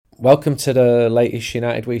Welcome to the latest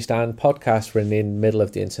United We Stand podcast. We're in the middle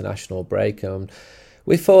of the international break.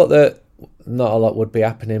 We thought that not a lot would be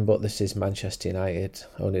happening, but this is Manchester United.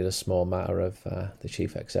 Only the small matter of the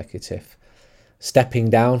chief executive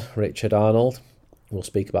stepping down, Richard Arnold. We'll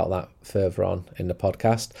speak about that further on in the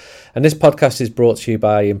podcast. And this podcast is brought to you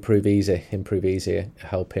by Improve Easy. Improve Easy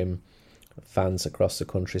helping fans across the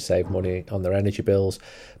country save money on their energy bills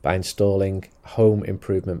by installing home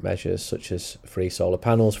improvement measures such as free solar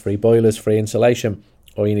panels, free boilers, free insulation.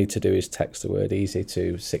 All you need to do is text the word easy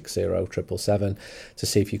to 60777 to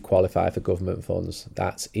see if you qualify for government funds.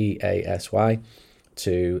 That's EASY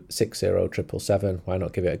to 60777. Why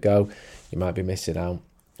not give it a go? You might be missing out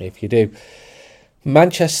if you do.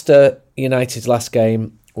 Manchester United's last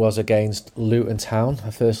game was against Luton Town,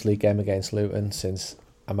 a first league game against Luton since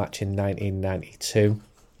a match in 1992,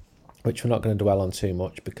 which we're not going to dwell on too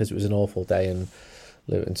much because it was an awful day, and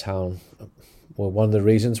Luton Town were one of the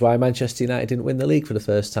reasons why Manchester United didn't win the league for the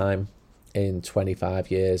first time in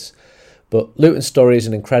 25 years. But Luton's story is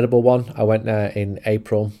an incredible one. I went there in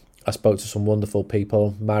April. I spoke to some wonderful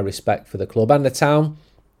people. My respect for the club and the town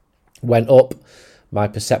went up. My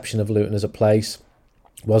perception of Luton as a place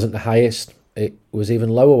wasn't the highest. It was even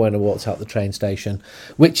lower when I walked out the train station,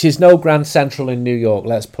 which is no Grand Central in New York,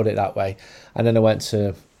 let's put it that way. And then I went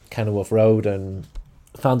to Kenilworth Road and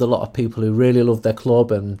found a lot of people who really loved their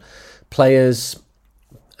club and players,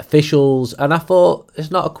 officials. And I thought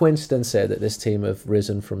it's not a coincidence here that this team have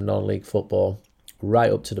risen from non-league football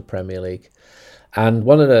right up to the Premier League. And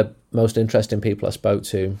one of the most interesting people I spoke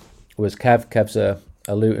to was Kev. Kev's a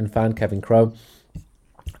Luton fan, Kevin Crowe.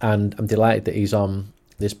 And I'm delighted that he's on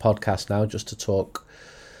this podcast now just to talk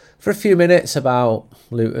for a few minutes about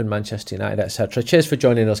Luton, Manchester United, etc. Cheers for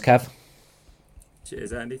joining us, Kev.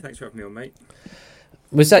 Cheers, Andy. Thanks for having me on, mate.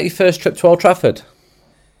 Was that your first trip to Old Trafford?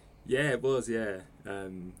 Yeah, it was. Yeah,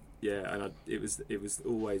 it was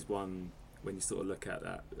always one when you sort of look at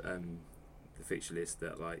that the fixture list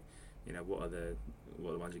that, like, you know, what are the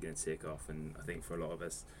ones you're going to tick off, and I think for a lot of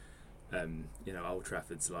us, Old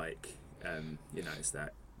Trafford's like,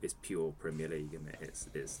 it's pure Premier League, and it's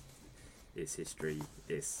history,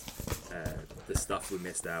 it's the stuff we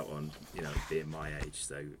missed out on, being my age.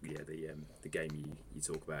 So yeah, the game you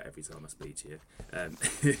talk about every time I speak to you,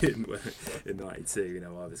 in '92,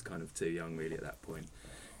 I was kind of too young really at that point.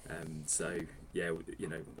 So yeah,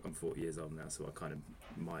 I'm 40 years old now, so I kind of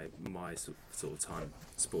my sort of time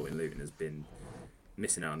supporting Luton has been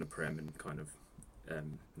missing out on the Prem and kind of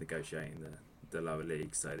negotiating the lower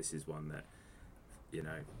league. So this is one that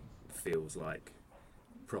feels like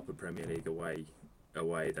proper Premier League away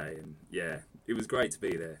day, and yeah, it was great to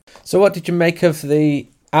be there. So what did you make of the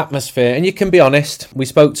atmosphere? And you can be honest, we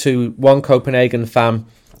spoke to one Copenhagen fan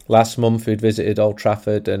last month who'd visited Old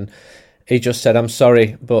Trafford, and he just said, I'm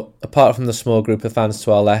sorry, but apart from the small group of fans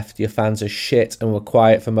to our left, your fans are shit and were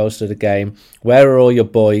quiet for most of the game. Where are all your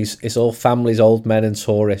boys? It's all families, old men and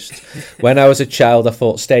tourists. When I was a child, I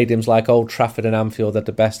thought stadiums like Old Trafford and Anfield had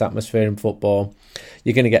the best atmosphere in football.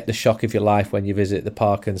 You're going to get the shock of your life when you visit the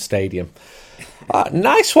park and stadium.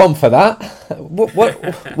 Nice one for that.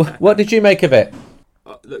 What did you make of it?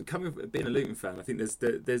 Look, being a Luton fan, I think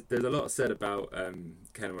there's a lot said about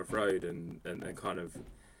Kenilworth Road and kind of,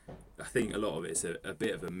 I think a lot of it's a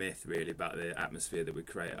bit of a myth really about the atmosphere that we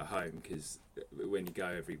create at home, because when you go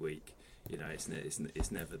every week,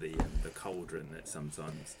 it's never the cauldron that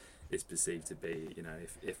sometimes it's perceived to be,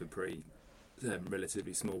 if a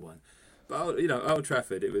relatively small one. But Old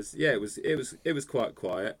Trafford, it was quite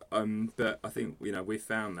quiet. But I think we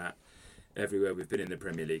found that everywhere we've been in the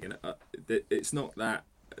Premier League, and it's not that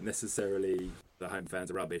necessarily the home fans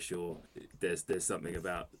are rubbish, or there's something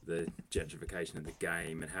about the gentrification of the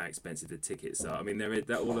game and how expensive the tickets are. I mean,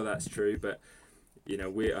 all of that's true, but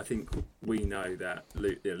I think we know that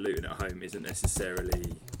Luton at home isn't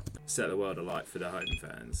necessarily set the world alight for the home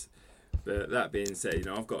fans. But that being said,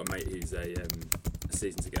 I've got a mate who's a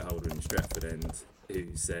season ticket holder in Stretford End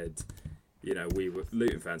who said,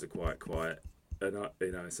 Luton fans are quite quiet.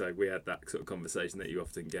 And so we had that sort of conversation that you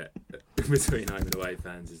often get between home and away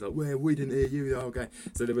fans. It's like, well, we didn't hear you the whole game.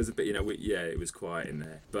 So there was a bit, it was quiet in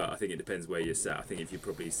there. But I think it depends where you're sat. I think if you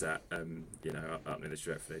probably sat, up near the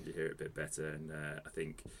Stretford End, you hear it a bit better. And I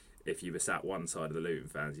think if you were sat one side of the Luton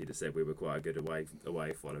fans, you'd have said we were quite a good away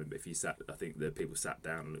following. But if you sat, I think the people sat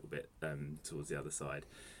down a little bit towards the other side,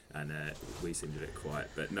 and we seemed a bit quiet.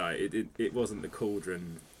 But no, it wasn't the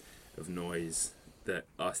cauldron of noise that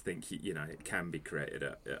I think it can be created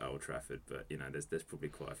at Old Trafford, but there's probably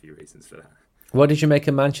quite a few reasons for that. What did you make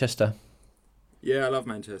of Manchester? Yeah, I love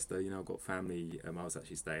Manchester. I've got family. I was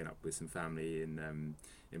actually staying up with some family in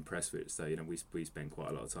Prestwich, so we spend quite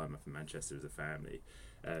a lot of time up in Manchester as a family.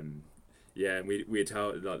 Um, yeah, and we had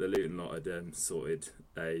told, like, the Luton lot had sorted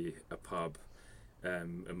a pub,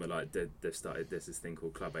 and we're like they've started. There's this thing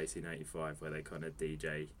called Club 1885 where they kind of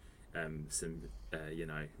DJ some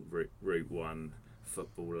Route 1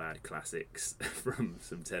 football lad classics from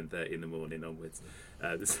some 10:30 in the morning onwards.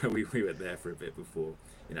 So we went there for a bit before.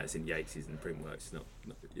 It's in Yates's and Printworks. It's not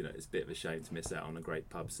it's a bit of a shame to miss out on a great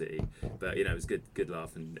pub city, but it was good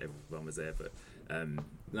laugh and everyone was there. But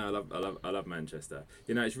no, I love Manchester.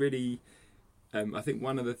 It's really I think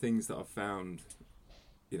one of the things that I've found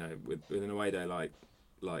with an away day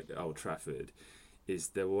like Old Trafford is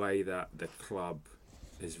the way that the club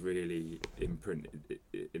has really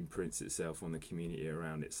imprints itself on the community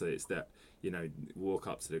around it. So it's that walk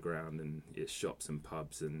up to the ground and it's shops and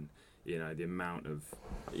pubs and the amount of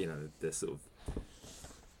the sort of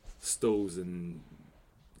stalls and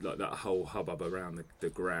like that whole hubbub around the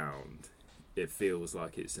ground. It feels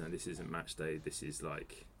like it's this isn't match day. This is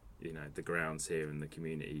like the ground's here and the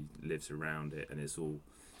community lives around it, and it's all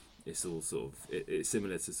sort of it's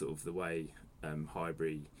similar to sort of the way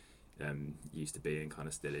Highbury used to be and kind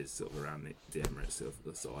of still is sort of around the Emirates.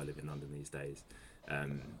 So I live in London these days,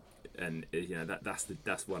 and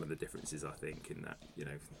that's one of the differences I think in that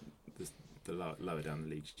the lower down the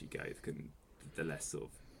leagues you go, the less sort of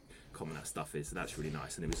common that stuff is. So that's really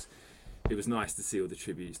nice, and it was nice to see all the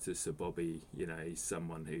tributes to Sir Bobby. He's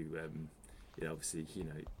someone who obviously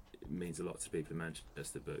means a lot to people in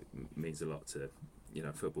Manchester, but means a lot to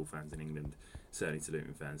football fans in England, certainly to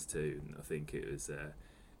Luton fans too. And I think it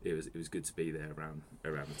was good to be there around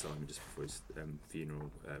the time just before his funeral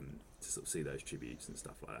to sort of see those tributes and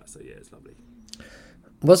stuff like that. So yeah, it's lovely.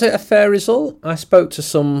 Was it a fair result? I spoke to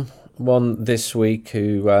someone this week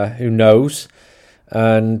who knows,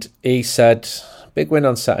 and he said, "Big win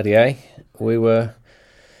on Saturday. We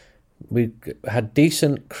had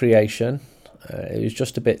decent creation. It was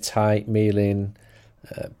just a bit tight. Mealing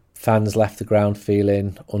fans left the ground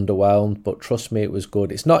feeling underwhelmed, but trust me, it was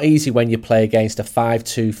good. It's not easy when you play against a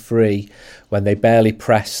 5-2-3 when they barely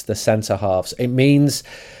press the centre halves. It means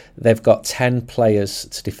they've got 10 players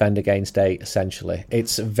to defend against 8, essentially.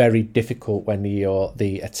 It's very difficult when you're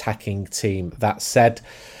the attacking team. That said,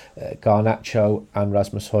 Garnacho and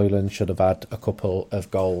Rasmus Højlund should have had a couple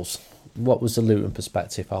of goals." What was the Luton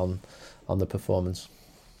perspective on the performance?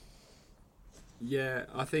 Yeah,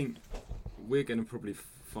 I think we're going to probably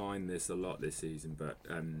find this a lot this season, but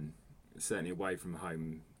certainly away from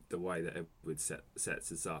home, the way that Edward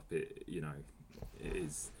sets us up,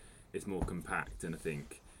 it's more compact, and I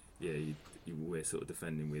think we're sort of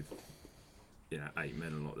defending with 8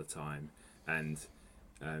 men a lot of the time, and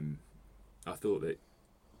I thought that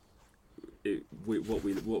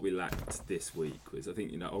what we lacked this week was, I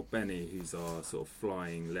think Ogbene, who's our sort of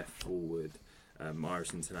flying left forward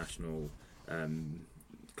Irish international,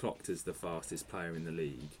 clocked as the fastest player in the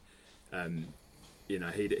league.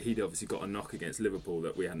 He'd obviously got a knock against Liverpool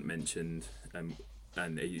that we hadn't mentioned,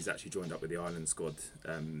 and he's actually joined up with the Ireland squad,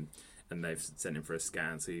 and they've sent him for a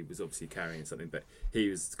scan, so he was obviously carrying something, but he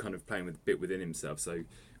was kind of playing with a bit within himself. So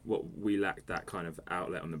what we lacked, that kind of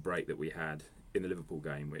outlet on the break that we had in the Liverpool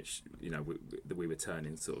game, which we were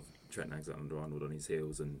turning sort of Trent Alexander-Arnold on his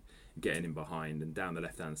heels and getting him behind, and down the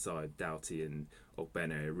left hand side, Doughty and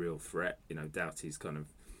Ogbene are a real threat. Doughty's kind of,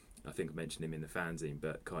 I think I mentioned him in the fanzine,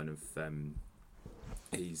 but kind of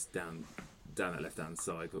he's down that left hand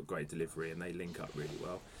side, got great delivery, and they link up really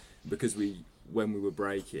well. Because when we were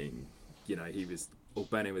breaking,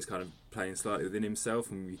 Ogbene was kind of playing slightly within himself,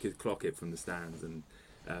 and we could clock it from the stands, and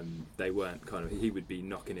they weren't he would be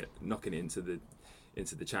knocking it into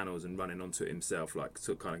the channels and running onto it himself, like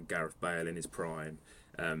sort of kind of Gareth Bale in his prime,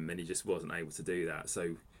 and he just wasn't able to do that.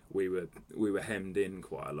 So we were hemmed in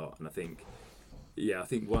quite a lot, and I think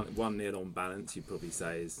 1-0 on balance, you'd probably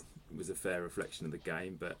say was a fair reflection of the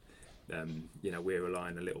game, but we're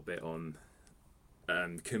relying a little bit on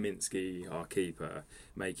Kaminski, our keeper,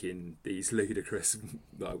 making these ludicrous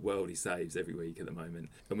worldly saves every week at the moment,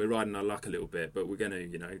 and we're riding our luck a little bit. But we're going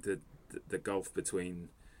to, the gulf between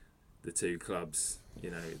the two clubs.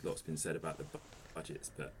 Lots been said about the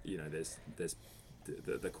budgets, but there's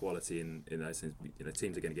the quality in those things.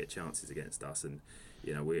 Teams are going to get chances against us, and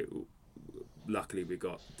luckily we've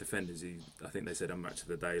got defenders who, I think they said on Match of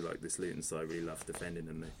the Day, like, this Luton side really loves defending,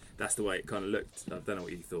 and that's the way it kind of looked. I don't know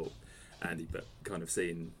what you thought, Andy, but kind of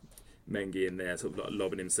seeing Mengi in there sort of like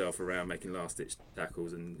lobbing himself around, making last ditch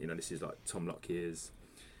tackles, and this is like Tom Lockyer's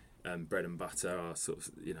bread and butter, our sort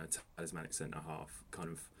of talismanic centre half, kind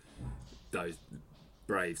of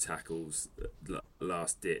brave tackles,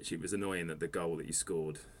 last ditch. It was annoying that the goal that you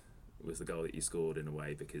scored was the goal that you scored in a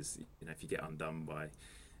way, because if you get undone by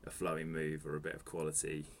a flowing move or a bit of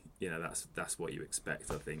quality, that's what you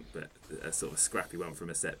expect, I think. But a sort of scrappy one from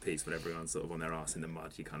a set piece when everyone's sort of on their arse in the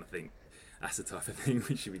mud, you kind of think that's the type of thing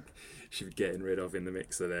we should be getting rid of in the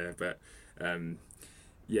mixer there. But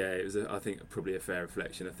it was I think probably a fair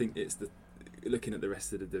reflection. I think it's looking at the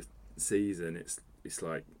rest of the season, it's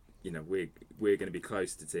like, we're going to be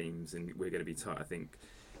close to teams, and we're going to be tight. I think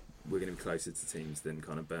we're going to be closer to teams than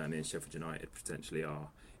kind of Burnley and Sheffield United potentially are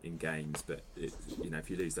in games. But if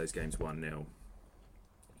you lose those games 1-0,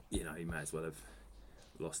 you may as well have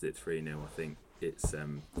lost it 3-0. I think it's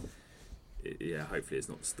hopefully it's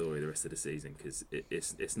not the story the rest of the season, because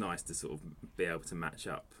it's nice to sort of be able to match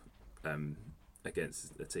up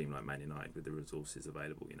against a team like Man United with the resources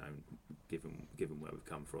available. Given where we've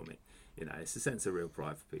come from, it's a sense of real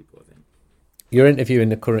pride for people, I think. Your interview in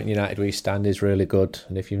the current United We Stand is really good,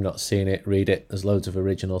 and if you've not seen it, read it. There's loads of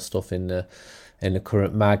original stuff in the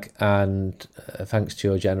current mag, and thanks to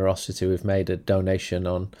your generosity, we've made a donation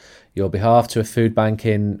on your behalf to a food bank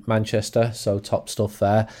in Manchester, so top stuff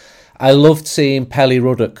there. I loved seeing Pelly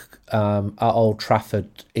Ruddock at Old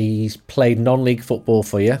Trafford. He's played non-league football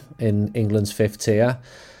for you in England's 5th tier,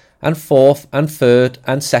 and 4th and 3rd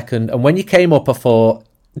and 2nd, and when you came up I thought,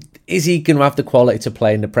 is he going to have the quality to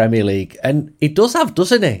play in the Premier League? And he does have,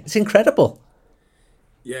 doesn't he? It's incredible.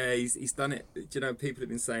 Yeah, he's done it. Do you know, people have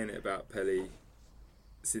been saying it about Pelly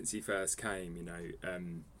since he first came.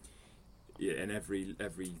 And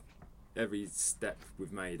every step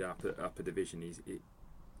we've made up a division,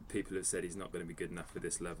 people have said he's not going to be good enough for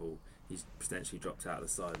this level. He's potentially dropped out of the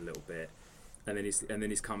side a little bit, and then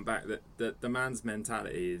he's come back. The man's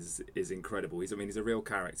mentality is incredible. He's a real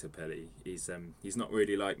character, Pelly. He's not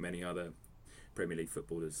really like many other Premier League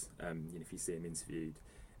footballers. If you see him interviewed,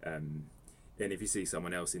 and if you see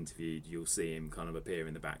someone else interviewed, you'll see him kind of appear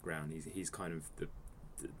in the background. He's kind of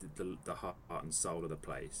the heart and soul of the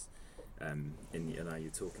place.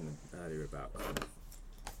 You're talking earlier about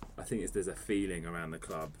I think there's a feeling around the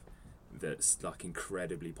club that's like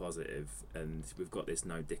incredibly positive, and we've got this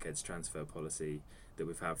no dickheads transfer policy that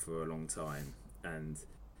we've had for a long time, and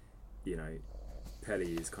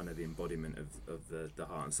Pelly is kind of the embodiment of the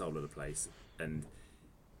heart and soul of the place, and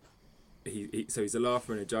so he's a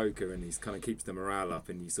laugher and a joker, and he's kind of keeps the morale up,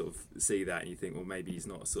 and you sort of see that and you think, well, maybe he's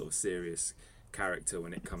not a sort of serious character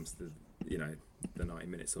when it comes to the 90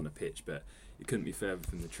 minutes on the pitch, but it couldn't be further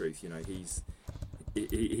from the truth.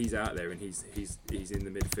 He's out there, and he's in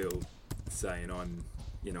the midfield saying, I'm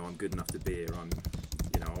good enough to be here. I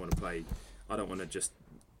want to play. I don't want to just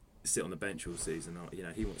sit on the bench all season.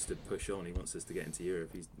 He wants to push on. He wants us to get into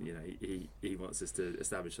Europe. He wants us to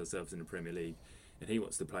establish ourselves in the Premier League, and he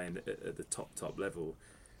wants to play at the top level.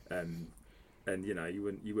 You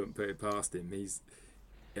wouldn't put it past him.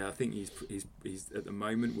 I think he's at the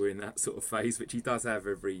moment we're in that sort of phase, which he does have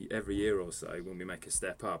every year or so when we make a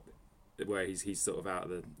step up, where he's sort of out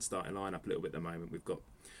of the starting lineup a little bit at the moment. We've got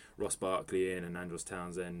Ross Barkley in and Andros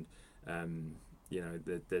Townsend.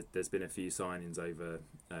 There's been a few signings over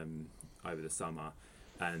the summer,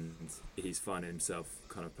 and he's finding himself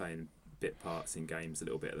kind of playing bit parts in games a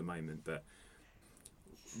little bit at the moment. But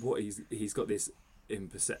what he's got this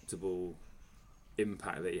imperceptible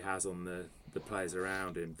impact that he has on the players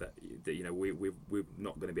around him that we're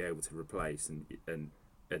not going to be able to replace, and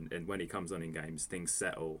when he comes on in games, things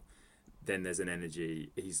settle. Then there's an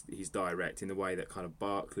energy. He's direct in the way that kind of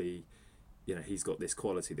Barkley, he's got this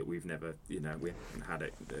quality that we've never, we haven't had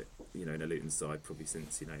it, in a Luton side probably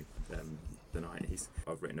since the 90s.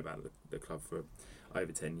 I've written about the club for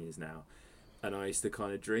over 10 years now, and I used to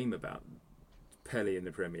kind of dream about Pelly in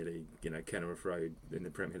the Premier League, Kenilworth Road in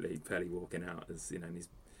the Premier League, Pelly walking out as and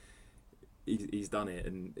he's done it,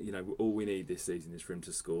 and all we need this season is for him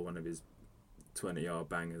to score one of his 20-yard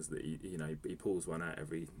bangers that he pulls one out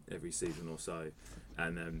every season or so,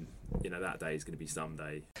 and that day is going to be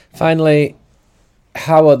someday. Finally,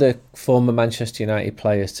 how are the former Manchester United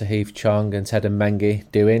players Tahith Chong and Ted Mengi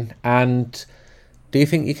doing, and do you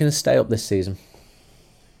think you can stay up this season?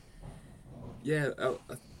 Yeah,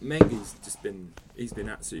 Mengi's he's been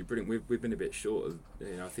absolutely brilliant. We've been a bit short of,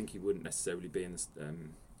 I think he wouldn't necessarily be in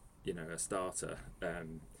a starter,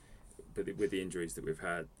 but with the injuries that we've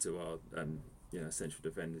had to our central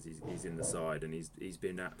defenders, he's in the side, and he's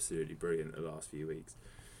been absolutely brilliant the last few weeks.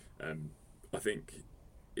 I think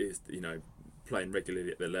is playing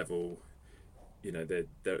regularly at the level,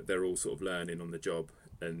 they're all sort of learning on the job,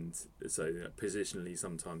 and so positionally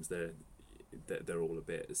sometimes they're they're all a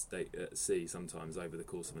bit at sea sometimes over the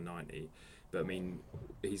course of a 90. But I mean,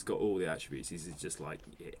 he's got all the attributes. He's just like,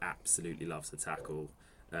 he absolutely loves to tackle.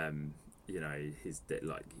 His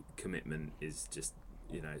commitment is just,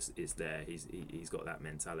 it's there. He's got that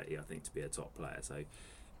mentality, I think, to be a top player. So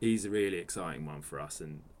he's a really exciting one for us,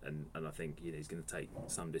 and I think he's going to take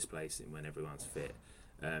some displacing when everyone's fit.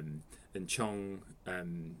 And Chong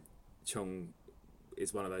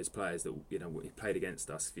is one of those players that he played against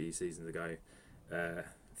us a few seasons ago. It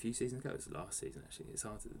was last season actually. It's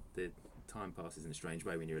hard the time passes in a strange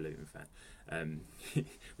way when you're a Luton fan. We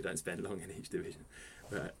don't spend long in each division,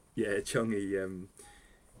 but yeah, Chong,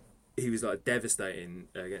 he was like devastating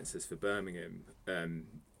against us for Birmingham, and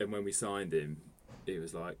when we signed him, it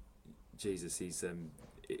was like, Jesus, he's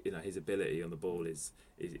his ability on the ball is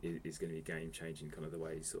going to be game changing, kind of the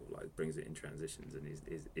way he sort of like brings it in transitions, and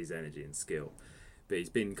his energy and skill. But he's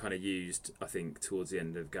been kind of used, I think, towards the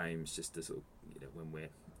end of games just to sort of, when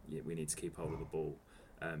we need to keep hold of the ball.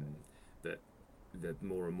 But the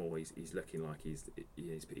more and more he's looking like he's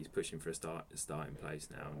pushing for a starting place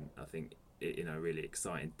now, and I think really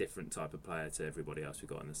exciting, different type of player to everybody else we've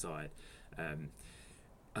got on the side.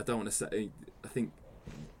 I don't want to say, I think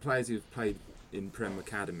players who've played in Prem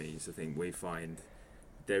academies, I think we find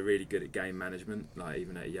they're really good at game management, like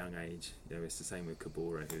even at a young age. It's the same with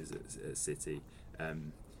Kabora, who's at City.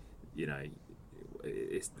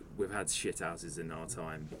 We've had shit houses in our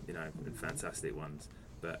time, and fantastic ones.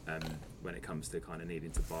 But when it comes to kind of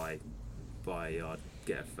needing to buy a yard,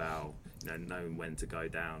 get a foul, knowing when to go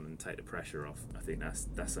down and take the pressure off, I think that's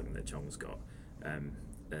something that Chong's got, and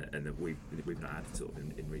that we've not had sort of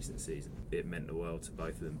in recent seasons. It meant the world to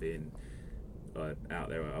both of them being out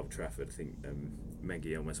there at Old Trafford. I think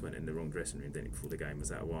Mengi almost went in the wrong dressing room, didn't he, before the game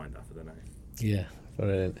was out of wind up. I don't know. Yeah,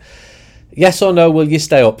 brilliant. Yes or no? Will you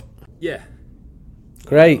stay up? Yeah.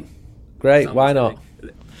 Great. Why not?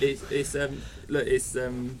 We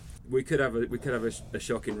could have a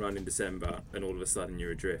shocking run in December, and all of a sudden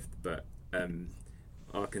you're adrift. But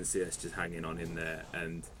I can see us just hanging on in there,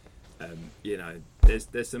 and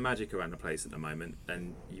there's some magic around the place at the moment,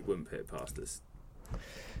 and you wouldn't put it past us.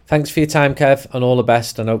 Thanks for your time, Kev, and all the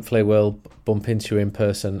best, and hopefully we'll bump into you in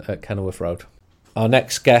person at Kenilworth Road. Our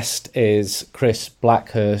next guest is Chris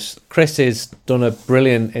Blackhurst. Chris has done a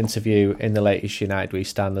brilliant interview in the latest United We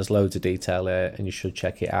Stand. There's loads of detail here, and you should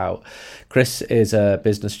check it out. Chris is a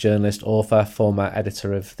business journalist, author, former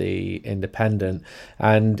editor of The Independent,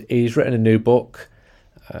 and he's written a new book,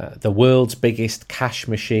 The World's Biggest Cash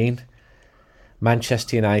Machine,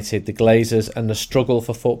 Manchester United, the Glazers, and the Struggle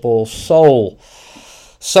for Football Soul.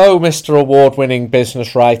 So, Mr. Award-winning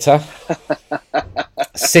business writer,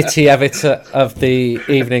 City editor of the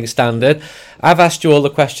Evening Standard, I've asked you all the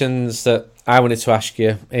questions that I wanted to ask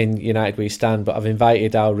you in United We Stand, but I've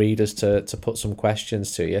invited our readers to put some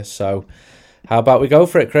questions to you. So, how about we go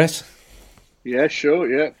for it, Chris? Yeah, sure.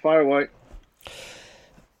 Yeah, fire away.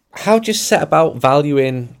 How do you set about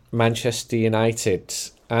valuing Manchester United?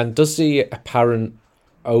 And does the apparent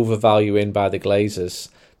overvaluing by the Glazers,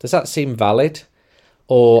 does that seem valid?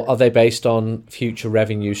 Or are they based on future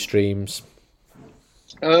revenue streams?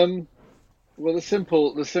 Well, the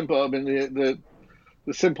simple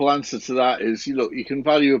answer to that is, you can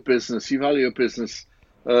value a business. You value a business,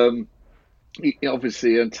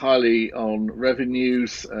 obviously entirely on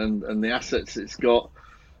revenues and the assets it's got.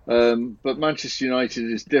 But Manchester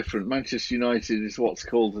United is different. Manchester United is what's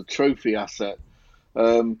called a trophy asset.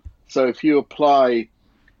 So if you apply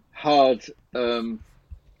hard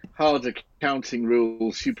accounting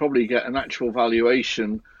rules, you probably get an actual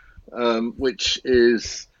valuation, which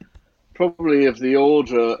is probably of the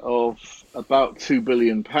order of about £2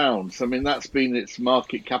 billion. I mean, that's been its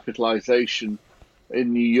market capitalisation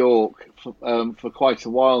in New York for quite a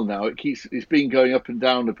while now. It's been going up and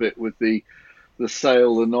down a bit with the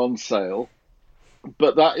sale, the non-sale,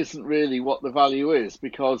 but that isn't really what the value is,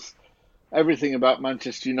 because everything about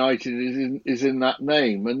Manchester United is in that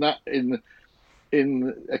name, and that in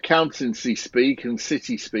accountancy speak and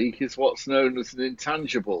City speak is what's known as an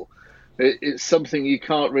intangible. It's something you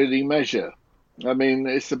can't really measure. I mean,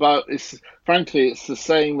 frankly, it's the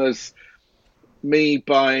same as me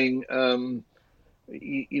buying, a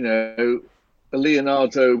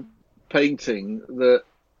Leonardo painting that,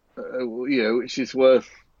 which is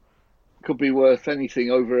could be worth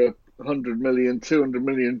anything over $100 million, $200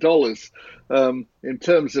 million. In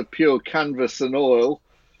terms of pure canvas and oil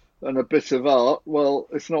and a bit of art, well,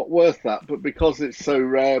 it's not worth that. But because it's so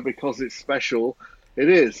rare, because it's special, it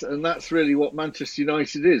is. And that's really what Manchester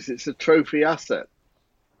United is. It's a trophy asset.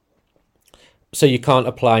 So you can't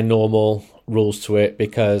apply normal rules to it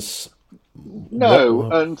because No,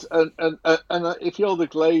 and if you're the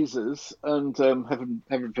Glazers, and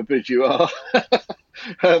heaven forbid you are,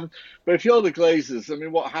 but if you're the Glazers, I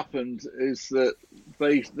mean, what happened is that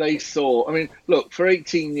they saw. I mean, look, for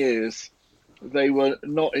 18 years, they were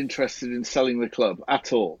not interested in selling the club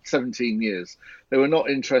at all. 17 years, they were not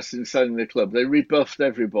interested in selling the club. They rebuffed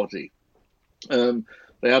everybody.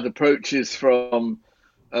 They had approaches from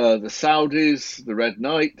the Saudis, the Red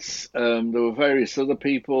Knights. There were various other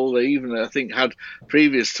people. They even, I think, had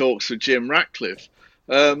previous talks with Jim Ratcliffe.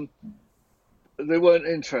 They weren't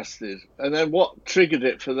interested. And then what triggered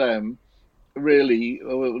it for them, really,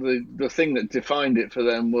 the thing that defined it for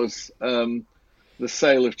them was the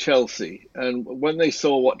sale of Chelsea. And when they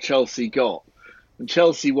saw what Chelsea got, and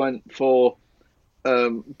Chelsea went for,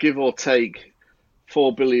 give or take,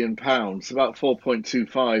 £4 billion, about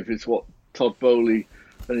 4.25 is what Todd Bowley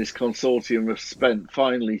and his consortium have spent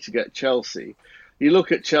finally to get Chelsea. You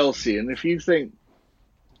look at Chelsea, and if you think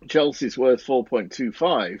Chelsea's worth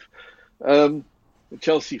 4.25,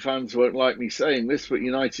 Chelsea fans won't like me saying this, but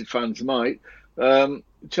United fans might.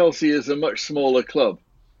 Chelsea is a much smaller club.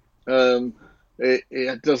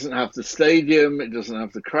 It doesn't have the stadium, it doesn't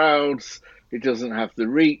have the crowds, it doesn't have the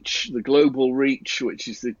reach, the global reach, which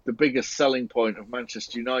is the biggest selling point of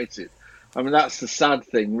Manchester United. I mean, that's the sad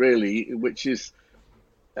thing, really, which is,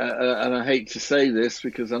 and I hate to say this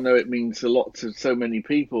because I know it means a lot to so many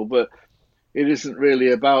people, but it isn't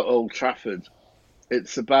really about Old Trafford.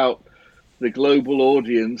 It's about the global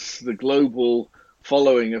audience, the global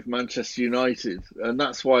following of Manchester United. And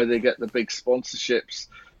that's why they get the big sponsorships,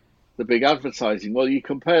 the big advertising. Well, you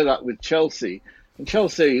compare that with Chelsea, and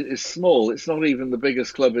Chelsea is small. It's not even the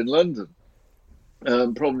biggest club in London,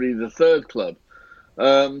 probably the third club.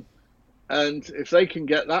 And if they can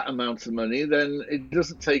get that amount of money, then it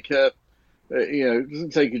doesn't take a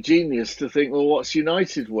genius to think, well, what's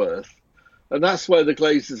United worth? And that's where the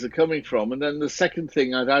Glazers are coming from. And then the second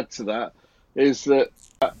thing I'd add to that is that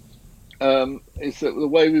the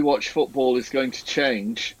way we watch football is going to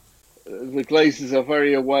change. The Glazers are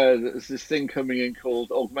very aware that there's this thing coming in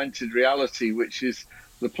called augmented reality, which is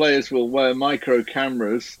the players will wear micro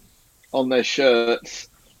cameras on their shirts,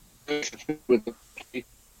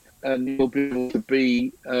 and you'll be able to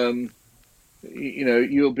be,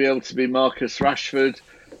 you'll be able to be Marcus Rashford.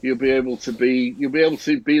 You'll be able to be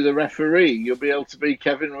the referee. You'll be able to be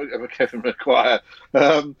Kevin Maguire.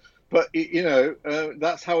 But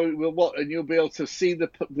that's how it will. And you'll be able to see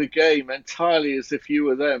the game entirely as if you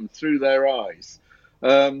were them through their eyes.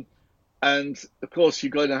 And of course,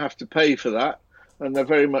 you're going to have to pay for that, and they're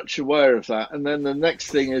very much aware of that. And then the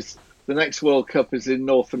next thing is the next World Cup is in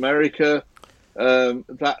North America.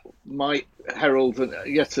 That might herald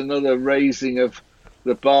yet another raising of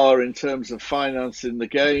the bar in terms of financing the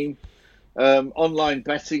game. Online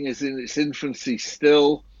betting is in its infancy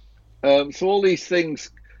still. So all these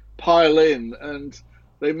things pile in, and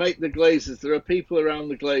they make the Glazers. There are people around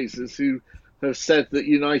the Glazers who have said that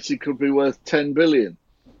United could be worth 10 billion.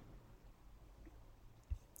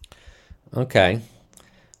 Okay.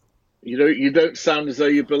 You don't sound as though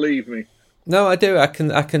you believe me. No, I do. I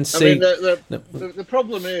can see. I mean, the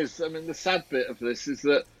problem is, I mean, the sad bit of this is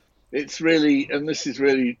that it's really, and this is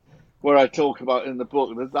really where I talk about in the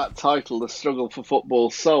book, that title, The Struggle for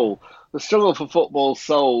Football Soul. The Struggle for Football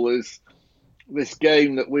Soul is this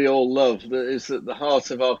game that we all love, that is at the heart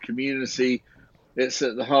of our community. It's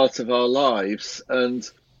at the heart of our lives. And,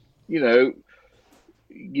 you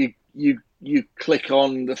click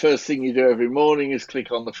on, the first thing you do every morning is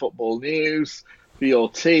click on the football news for your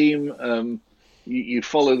team. You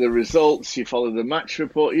follow the results, you follow the match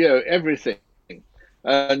report, everything.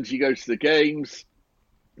 And you go to the games.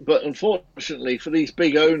 But unfortunately for these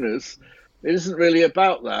big owners, it isn't really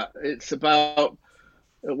about that. It's about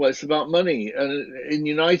money. And in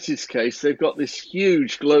United's case, they've got this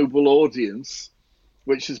huge global audience,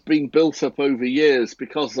 which has been built up over years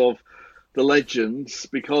because of the legends,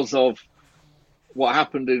 because of what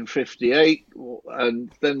happened in '58,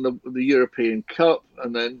 and then the European Cup,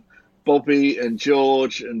 and then Bobby and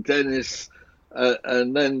George and Dennis,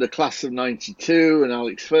 and then the class of '92 and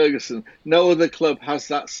Alex Ferguson. No other club has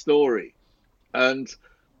that story. And,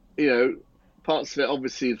 parts of it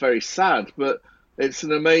obviously is very sad, but it's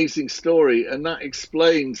an amazing story, and that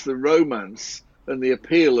explains the romance and the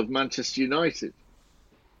appeal of Manchester United.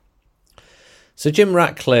 So Jim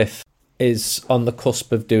Ratcliffe is on the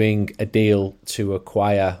cusp of doing a deal to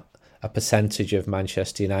acquire a percentage of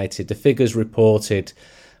Manchester United. The figures reported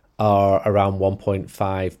are around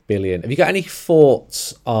 1.5 billion. Have you got any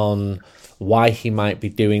thoughts on why he might be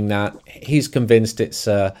doing that? He's convinced it's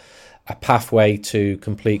a pathway to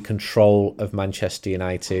complete control of Manchester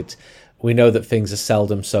United. we know that things are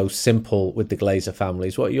seldom so simple with the Glazer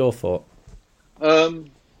families. What are your thoughts? Well,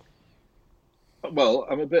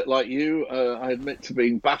 I'm a bit like you. I admit to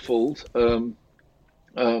being baffled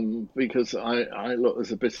because I look,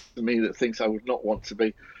 there's a bit of me that thinks I would not want to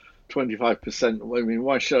be 25%. I mean,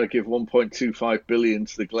 why should I give 1.25 billion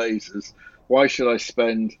to the Glazers? Why should I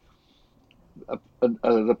spend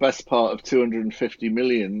the best part of 250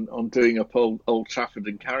 million on doing up Old Trafford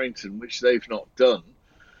and Carrington, which they've not done?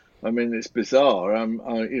 I mean, it's bizarre.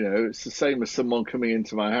 It's the same as someone coming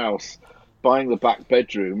into my house, buying the back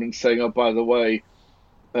bedroom and saying, "Oh, by the way,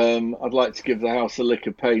 I'd like to give the house a lick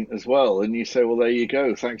of paint as well." And you say, "Well, there you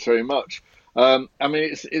go. Thanks very much."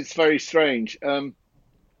 It's very strange.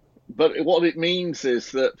 But what it means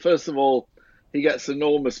is that, first of all, he gets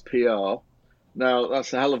enormous PR. Now,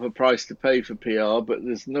 that's a hell of a price to pay for PR, but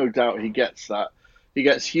there's no doubt he gets that. He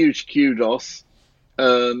gets huge kudos.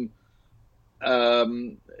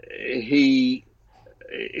 He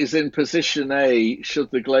is in position A,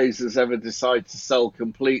 should the Glazers ever decide to sell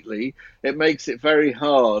completely. It makes it very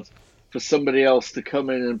hard for somebody else to come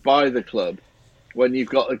in and buy the club when you've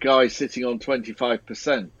got a guy sitting on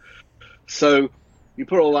 25%. So you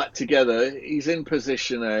put all that together, he's in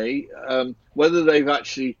position A. Whether they've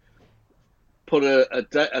actually put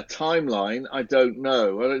a timeline, I don't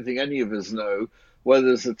know. I don't think any of us know whether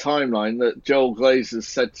there's a timeline that Joel Glazers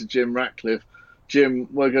said to Jim Ratcliffe, "Jim,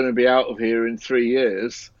 we're going to be out of here in 3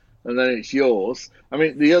 years, and then it's yours." I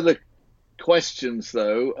mean, the other questions,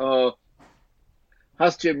 though, are,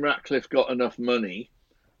 has Jim Ratcliffe got enough money?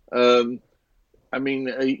 He's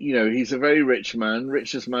a very rich man,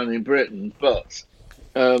 richest man in Britain, but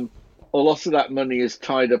a lot of that money is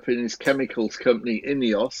tied up in his chemicals company,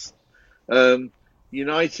 Ineos.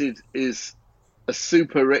 United is a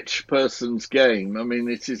super rich person's game. I mean,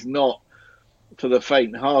 it is not for the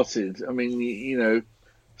faint-hearted. I mean,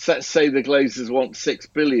 let's say the Glazers want 6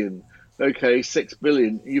 billion. Okay, 6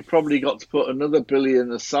 billion. You've probably got to put another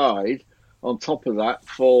billion aside on top of that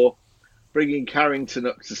for bringing Carrington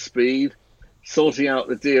up to speed, sorting out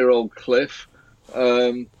the dear old cliff,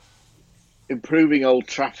 improving Old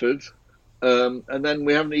Trafford, and then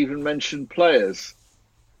we haven't even mentioned players.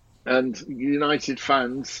 And United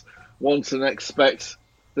fans want and expect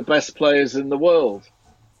the best players in the world.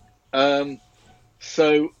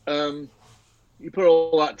 So you put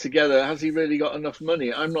all that together, has he really got enough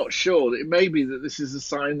money? I'm not sure. It may be that this is a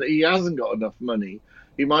sign that he hasn't got enough money.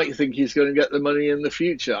 He might think he's going to get the money in the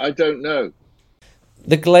future. I don't know.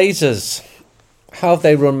 The Glazers, how have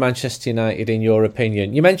they run Manchester United in your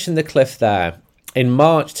opinion? You mentioned the cliff there. In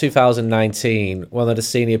March 2019, one of the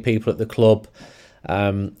senior people at the club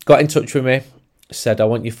got in touch with me, said, "I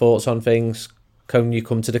want your thoughts on things. Can you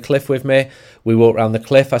come to the cliff with me?" We walked around the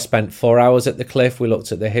cliff. I spent 4 hours at the cliff. We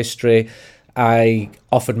looked at the history. I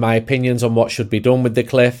offered my opinions on what should be done with the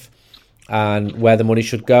cliff and where the money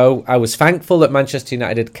should go. I was thankful that Manchester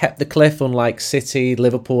United had kept the cliff, unlike City,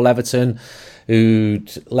 Liverpool, Everton,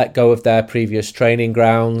 who'd let go of their previous training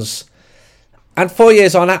grounds. And 4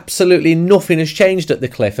 years on, absolutely nothing has changed at the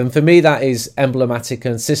cliff. And for me, that is emblematic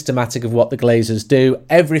and systematic of what the Glazers do.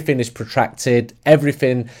 Everything is protracted.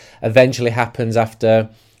 Everything eventually happens after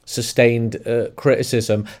sustained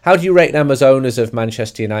criticism. How do you rate them as owners of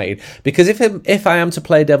Manchester United? Because if I am to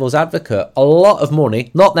play devil's advocate, a lot of money,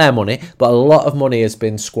 not their money, but a lot of money has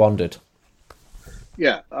been squandered.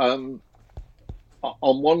 Yeah. On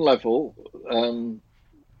one level,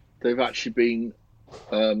 they've actually been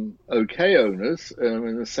okay owners,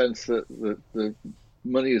 in the sense that the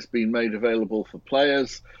money has been made available for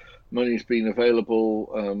players, money has been available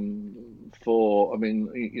for,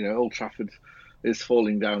 Old Trafford is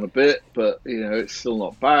falling down a bit, but it's still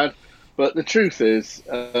not bad. But the truth is,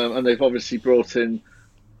 and they've obviously brought in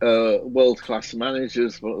world-class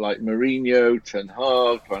managers like Mourinho, Ten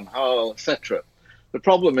Hag, Van Gaal, etc. The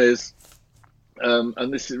problem is,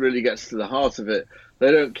 and this really gets to the heart of it,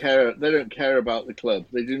 they don't care. They don't care about the club.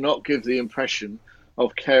 They do not give the impression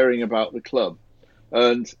of caring about the club.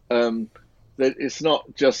 And it's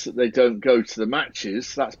not just that they don't go to the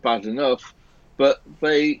matches. That's bad enough. But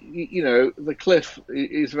the cliff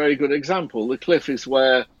is a very good example. The cliff is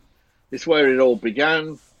where it all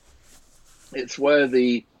began. It's where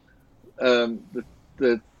the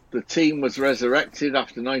team was resurrected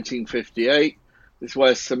after 1958. It's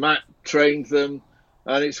where Sir Matt trained them.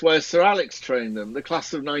 And it's where Sir Alex trained them. The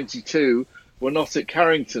class of 92 were not at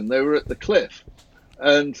Carrington. They were at the cliff.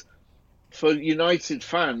 And for United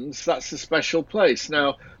fans, that's a special place.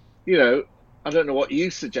 Now, I don't know what you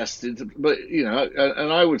suggested, but,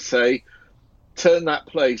 and I would say turn that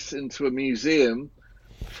place into a museum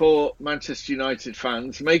for Manchester United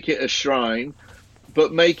fans, make it a shrine,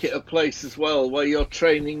 but make it a place as well where you're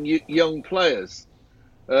training young players.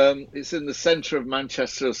 It's in the centre of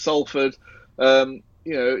Manchester, Salford.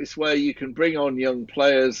 It's where you can bring on young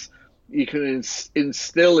players. You can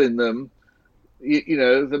instill in them,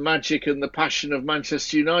 the magic and the passion of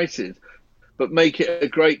Manchester United, but make it a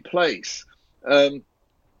great place.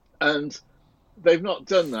 And they've not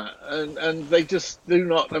done that, and they just do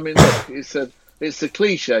not. I mean, look, it's a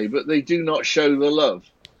cliche, but they do not show the love.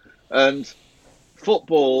 And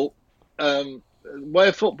football,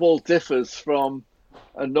 where football differs from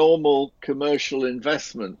a normal commercial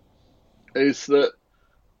investment, is that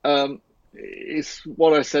it's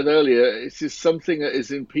what I said earlier. It is something that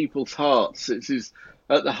is in people's hearts. It is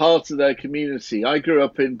at the heart of their community. I grew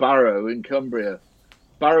up in Barrow in Cumbria.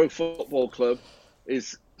 Barrow Football Club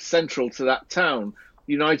is central to that town.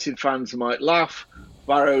 United fans might laugh.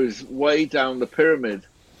 Barrow is way down the pyramid,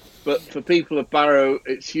 but for people of Barrow,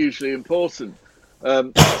 it's hugely important.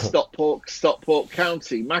 Stockport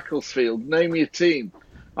County, Macclesfield, name your team.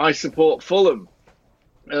 I support Fulham.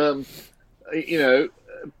 And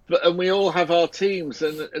we all have our teams,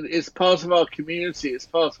 and it's part of our community. It's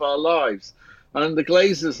part of our lives, and the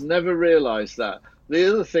Glazers never realised that.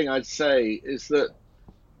 The other thing I'd say is that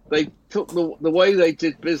they took the way they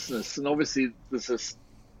did business, and obviously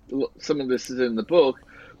some of this is in the book,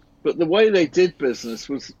 but the way they did business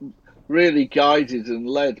was really guided and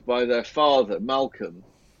led by their father, Malcolm.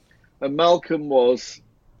 And Malcolm was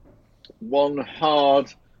one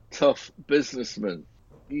hard, tough businessman.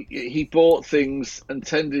 He bought things and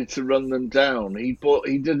tended to run them down. He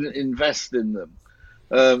didn't invest in them.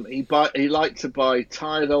 He liked to buy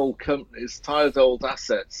tired old companies, tired old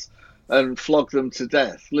assets, and flog them to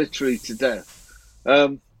death, literally to death.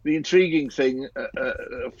 The intriguing thing,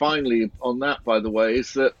 finally, on that, by the way,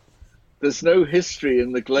 is that there's no history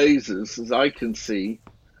in the Glazers, as I can see,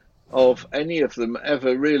 of any of them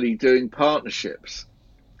ever really doing partnerships.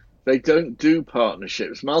 They don't do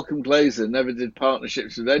partnerships. Malcolm Glazer never did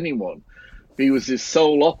partnerships with anyone. He was his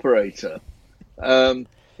sole operator.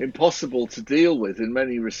 Impossible to deal with in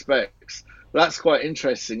many respects. That's quite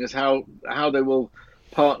interesting, is how they will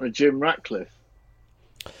partner Jim Ratcliffe.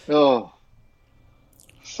 Oh,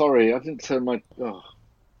 sorry, I didn't turn my... Oh,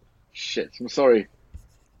 shit, I'm sorry.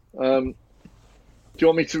 Do you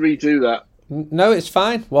want me to redo that? No, it's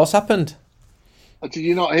fine. What's happened? Did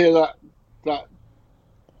you not hear that?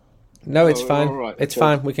 No, it's fine. Right, it's okay.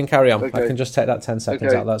 Fine. We can carry on. Okay. I can just take that 10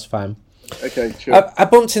 seconds out. That's fine. Okay, sure. I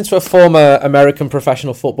bumped into a former American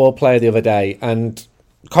professional football player the other day, and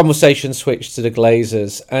conversation switched to the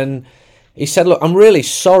Glazers, and he said, look, I'm really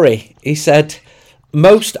sorry. He said,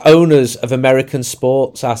 most owners of American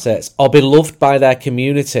sports assets are beloved by their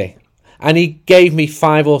community. And he gave me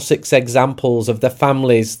 5 or 6 examples of the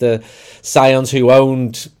families, the scions who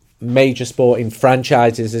owned major sporting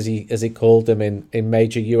franchises, as he called them, in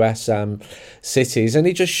major US cities. And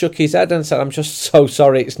he just shook his head and said, I'm just so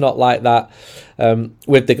sorry, it's not like that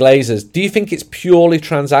with the Glazers. Do you think it's purely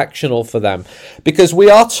transactional for them? Because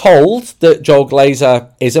we are told that Joel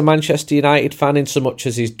Glazer is a Manchester United fan, in so much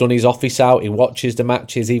as he's done his office out, he watches the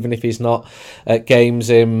matches, even if he's not at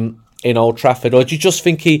games in Old Trafford. Or do you just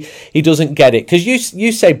think he doesn't get it? Because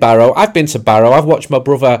you say Barrow. I've been to Barrow. I've watched my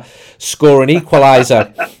brother score an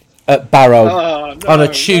equaliser at Barrow on a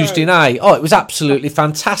Tuesday night. Oh, it was absolutely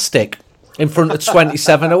fantastic in front of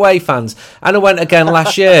 27 away fans. And I went again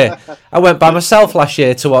last year. I went by myself last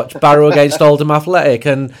year to watch Barrow against Oldham Athletic,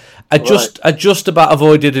 and I just about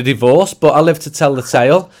avoided a divorce, but I lived to tell the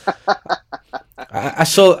tale. I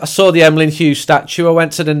saw the Emlyn Hughes statue. I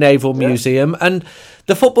went to the Naval Museum, and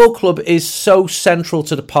the football club is so central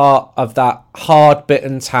to the part of that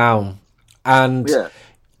hard-bitten town, and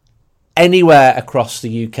anywhere across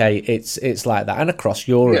the UK, it's like that, and across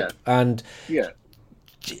Europe. And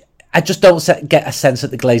I just don't get a sense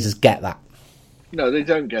that the Glazers get that. No, they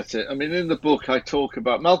don't get it. I mean, in the book, I talk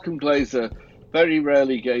about Malcolm Glazer. Very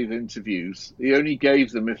rarely gave interviews. He only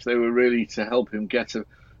gave them if they were really to help him get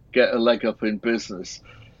a leg up in business.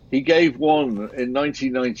 He gave one in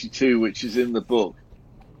 1992, which is in the book,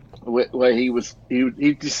 where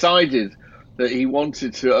he decided that he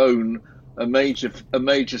wanted to own a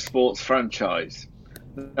major sports franchise.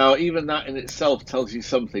 Now, even that in itself tells you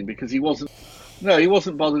something, because he wasn't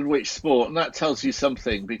bothered which sport, and that tells you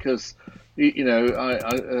something, because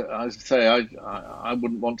I say I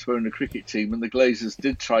wouldn't want to own a cricket team, and the Glazers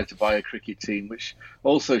did try to buy a cricket team, which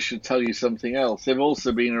also should tell you something else. They've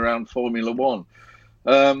also been around Formula One.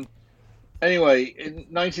 Anyway, in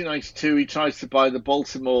 1992, he tries to buy the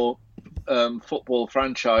Baltimore football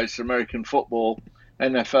franchise for American football,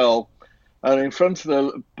 NFL, and in front of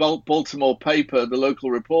the Baltimore paper, the local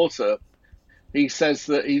reporter he says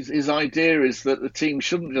that his idea is that the team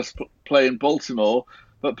shouldn't just play in Baltimore,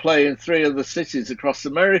 but play in 3 other cities across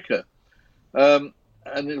America. And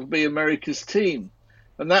it'll be America's team.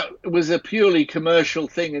 And that was a purely commercial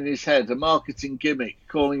thing in his head, a marketing gimmick,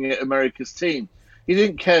 calling it America's team. He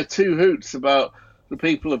didn't care 2 hoots about the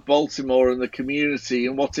people of Baltimore and the community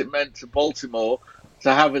and what it meant to Baltimore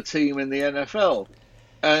to have a team in the NFL.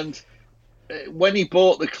 And when he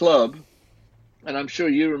bought the club, and I'm sure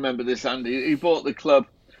you remember this, Andy, he bought the club,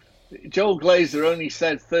 Joel Glazer only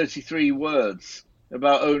said 33 words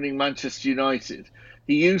about owning Manchester United.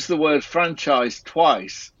 He used the word franchise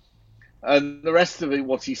twice, and the rest of it,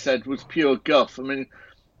 what he said, was pure guff. I mean,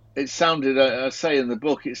 it sounded, I say in the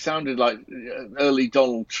book, it sounded like early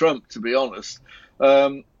Donald Trump, to be honest.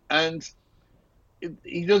 And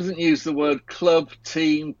he doesn't use the word club,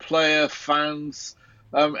 team, player, fans.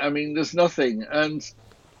 I mean, there's nothing. And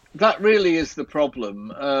that really is the problem.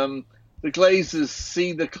 The Glazers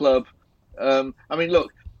see the club. I mean,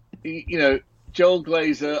 look, you know, Joel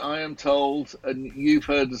Glazer, I am told, and you've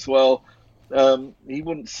heard as well, he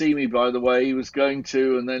wouldn't see me, by the way. He was going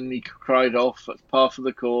to, and then he cried off. That's par for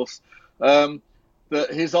the course.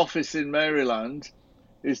 That his office in Maryland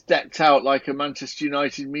is decked out like a Manchester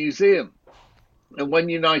United museum. And when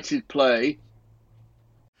United play...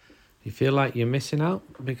 You feel like you're missing out?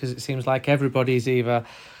 Because it seems like everybody's either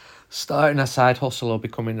starting a side hustle or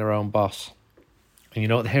becoming their own boss. And you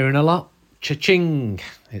know what they're hearing a lot? Cha-ching!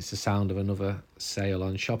 It's the sound of another sale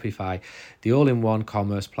on Shopify, the all-in-one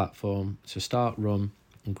commerce platform to start, run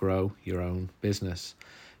and grow your own business.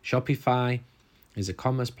 Shopify is a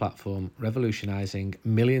commerce platform revolutionizing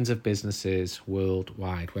millions of businesses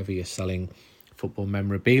worldwide, whether you're selling football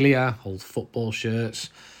memorabilia, old football shirts,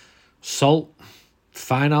 salt,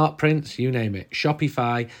 fine art prints, you name it.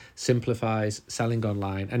 Shopify simplifies selling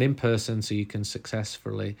online and in person so you can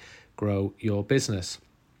successfully grow your business.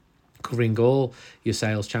 Covering all your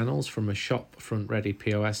sales channels from a shop front ready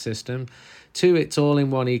POS system to its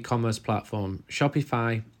all-in-one e-commerce platform.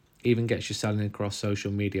 Shopify even gets you selling across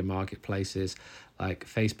social media marketplaces like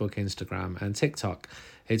Facebook, Instagram and TikTok.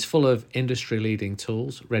 It's full of industry-leading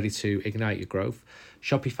tools ready to ignite your growth.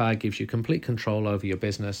 Shopify gives you complete control over your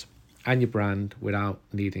business and your brand without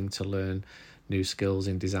needing to learn new skills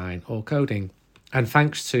in design or coding. And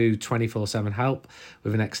thanks to 24/7 help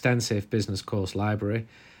with an extensive business course library,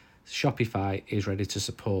 Shopify is ready to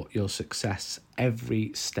support your success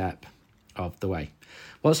every step of the way.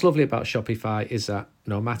 What's lovely about Shopify is that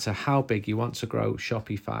no matter how big you want to grow,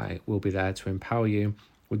 Shopify will be there to empower you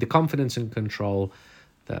with the confidence and control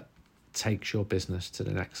that takes your business to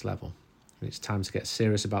the next level. And it's time to get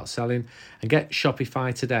serious about selling and get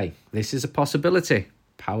Shopify today. This is a possibility,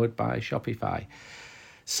 powered by Shopify.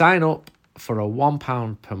 Sign up for a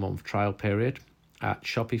 £1 per month trial period at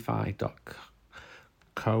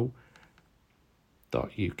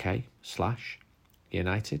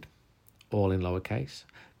shopify.co.uk/United, all in lowercase.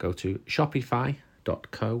 Go to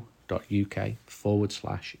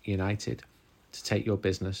shopify.co.uk/United to take your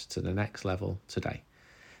business to the next level today.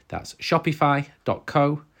 That's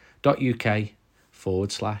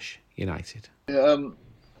shopify.co.uk/United.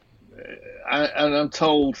 And I'm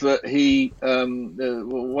told that he,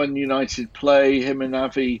 when United play, him and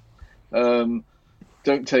Avi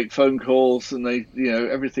don't take phone calls, and they, you know,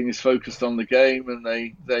 everything is focused on the game, and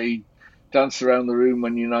they dance around the room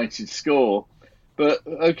when United score. But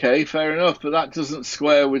okay, fair enough. But that doesn't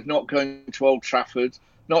square with not going to Old Trafford,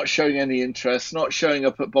 not showing any interest, not showing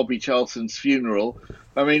up at Bobby Charlton's funeral.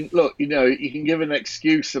 I mean, look, you know, you can give an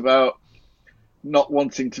excuse about not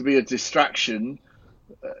wanting to be a distraction.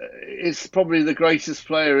 It's probably the greatest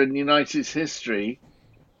player in United's history.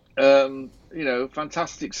 You know,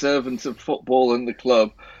 fantastic servant of football and the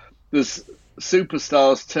club. There's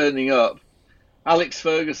superstars turning up. Alex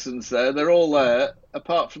Ferguson's there. They're all there,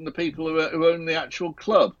 apart from the people who own the actual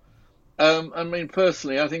club. I mean,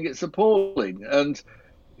 personally, I think it's appalling. And,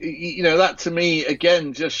 you know, that to me,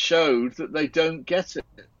 again, just showed that they don't get it.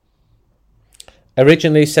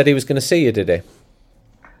 Originally said he was going to see you, did he?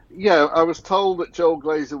 Yeah, I was told that Joel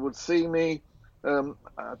Glazer would see me. To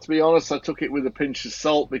be honest, I took it with a pinch of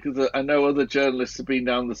salt because I know other journalists have been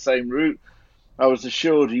down the same route. I was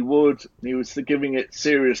assured he would. He was giving it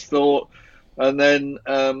serious thought, and then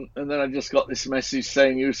I just got this message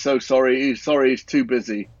saying he was so sorry. He's too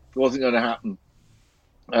busy. It wasn't going to happen.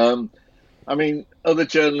 I mean, other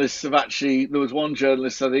journalists have actually. There was one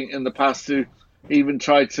journalist, I think, in the past who even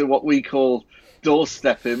tried to what we call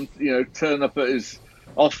doorstep him. You know, turn up at his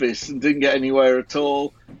office and didn't get anywhere at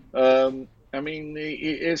all. I mean,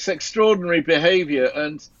 it's extraordinary behaviour,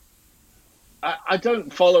 and I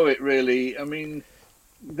don't follow it really. I mean,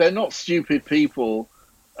 they're not stupid people.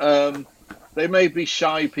 They may be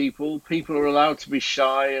shy people. People are allowed to be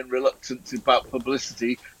shy and reluctant about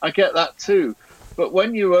publicity. I get that too. But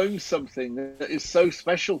when you own something that is so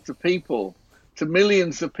special to people, to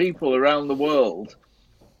millions of people around the world,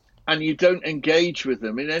 and you don't engage with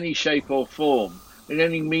them in any shape or form, in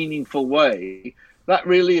any meaningful way, that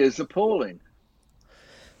really is appalling.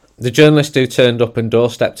 The journalist who turned up and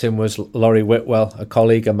doorstepped him was Laurie Whitwell, a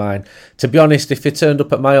colleague of mine. To be honest, if he turned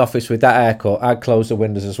up at my office with that haircut, I'd close the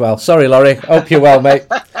windows as well. Sorry, Laurie. Hope you're well, mate.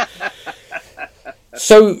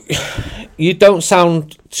 So, you don't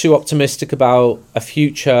sound too optimistic about a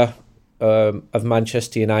future of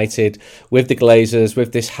Manchester United with the Glazers,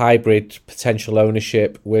 with this hybrid potential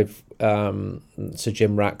ownership with Sir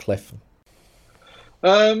Jim Ratcliffe.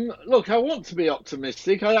 Look, I want to be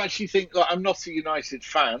optimistic. I actually think that I'm not a United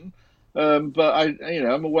fan, but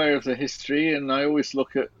I'm aware of the history, and I always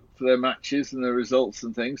look at their matches and their results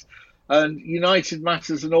and things. And United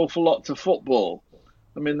matters an awful lot to football.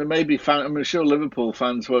 I mean, there may be I'm sure Liverpool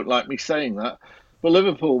fans won't like me saying that, but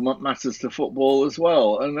Liverpool matters to football as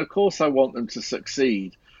well. And of course, I want them to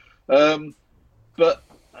succeed. But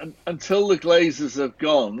until the Glazers have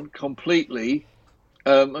gone completely.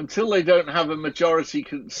 Until they don't have a majority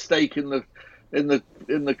stake in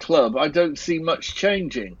the club, I don't see much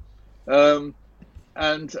changing. As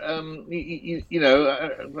I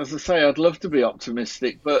say, I'd love to be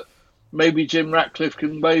optimistic, but maybe Jim Ratcliffe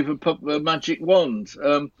can wave a magic wand.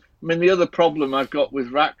 The other problem I've got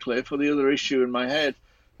with Ratcliffe, or the other issue in my head,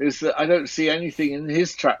 is that I don't see anything in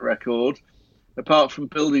his track record apart from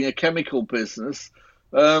building a chemical business.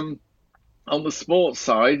 On the sports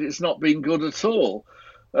side, it's not been good at all.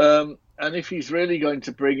 And if he's really going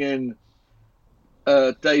to bring in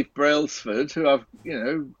Dave Brailsford, who I've,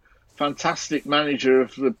 fantastic manager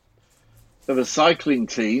of a cycling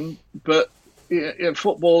team, but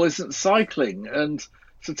football isn't cycling, and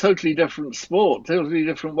it's a totally different sport, totally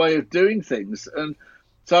different way of doing things, and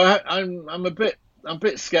so I'm a bit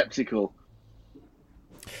sceptical.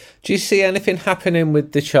 Do you see anything happening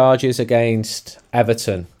with the charges against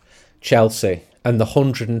Everton, Chelsea, and the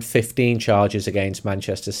 115 charges against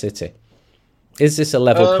Manchester City? Is this a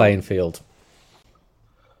level playing field?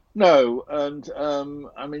 No,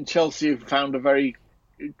 and Chelsea have found a very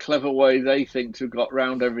clever way, they think, to got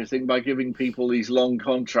round everything by giving people these long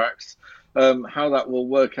contracts. How that will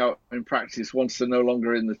work out in practice once they're no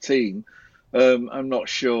longer in the team, I'm not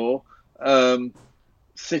sure.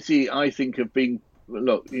 City, I think, have been,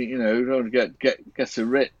 look, don't want to get a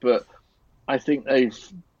writ, but I think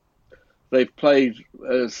they've played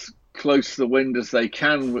as close to the wind as they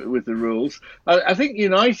can with the rules. I think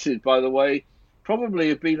United, by the way, probably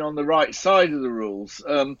have been on the right side of the rules.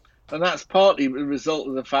 And that's partly the result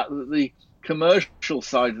of the fact that the commercial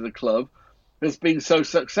side of the club has been so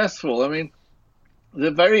successful. I mean,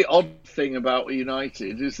 the very odd thing about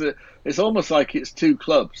United is that it's almost like it's two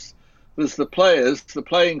clubs. There's the players, the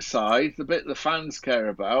playing side, the bit the fans care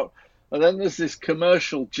about, and then there's this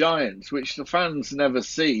commercial giant, which the fans never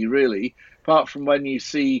see, really, apart from when you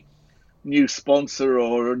see new sponsor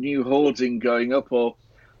or a new hoarding going up, or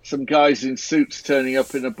some guys in suits turning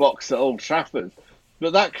up in a box at Old Trafford.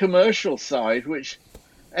 But that commercial side, which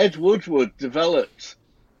Ed Woodward developed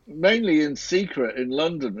mainly in secret in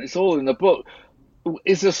London, it's all in the book,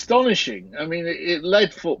 is astonishing. I mean, it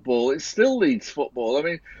led football. It still leads football. I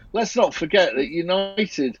mean, let's not forget that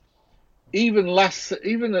United, even in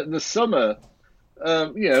the summer,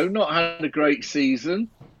 not had a great season.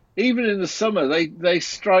 Even in the summer, they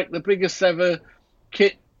strike the biggest ever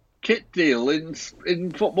kit deal in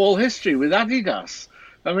football history with Adidas.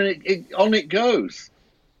 I mean, it goes.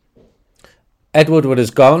 Ed Woodward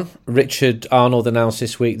has gone. Richard Arnold announced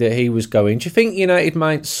this week that he was going. Do you think United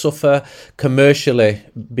might suffer commercially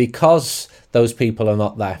because those people are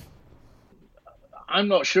not there? I'm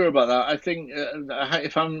not sure about that. I think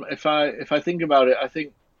if I think about it, I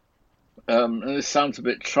think, and this sounds a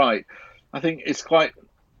bit trite, I think it's quite.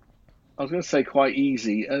 I was going to say quite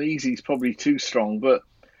easy, and easy is probably too strong, but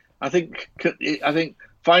I think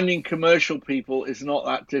finding commercial people is not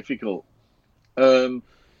that difficult.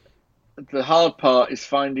 The hard part is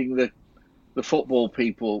finding the football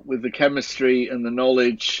people with the chemistry and the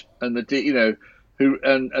knowledge and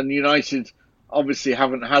and United obviously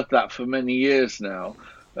haven't had that for many years now.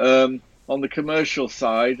 On the commercial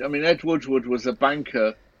side, I mean, Ed Woodward was a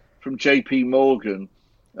banker from J.P. Morgan.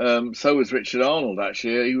 So was Richard Arnold.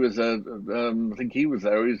 Actually, he was I think he was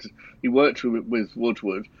there. He worked with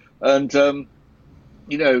Woodward, and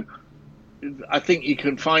I think you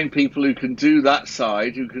can find people who can do that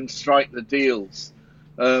side, who can strike the deals.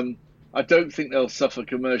 I don't think they'll suffer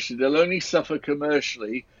commercially. They'll only suffer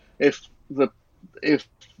commercially if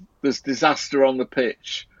there's disaster on the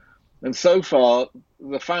pitch. And so far,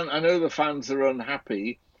 I know the fans are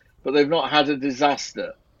unhappy, but they've not had a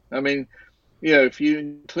disaster. I mean, if you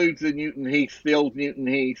include the old Newton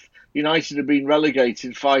Heath, United have been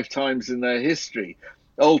relegated 5 times in their history.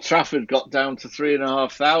 Old Trafford got down to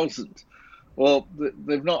 3,500. Well,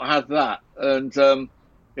 they've not had that. And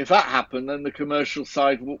if that happened, then the commercial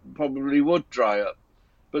side probably would dry up.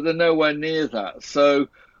 But they're nowhere near that. So,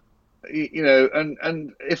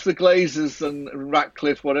 and if the Glazers and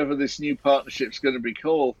Ratcliffe, whatever this new partnership's going to be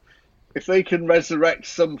called, if they can resurrect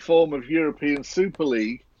some form of European Super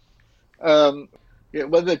League, whether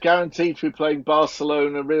they're guaranteed to be playing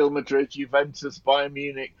Barcelona, Real Madrid, Juventus, Bayern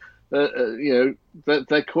Munich,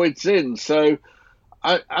 they're quids in. So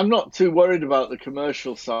I'm not too worried about the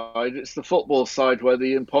commercial side. It's the football side where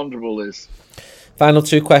the imponderable is. Final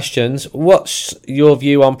 2 questions. What's your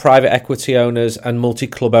view on private equity owners and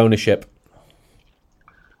multi-club ownership?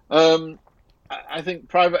 I think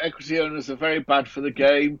private equity owners are very bad for the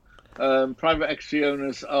game. Private equity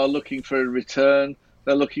owners are looking for a return.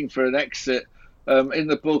 They're looking for an exit. In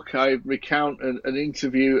the book, I recount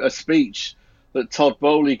a speech that Todd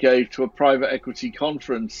Bowley gave to a private equity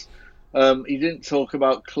conference. He didn't talk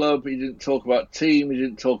about club. He didn't talk about team. He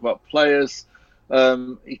didn't talk about players.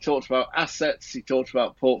 He talked about assets. He talked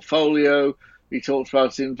about portfolio. He talked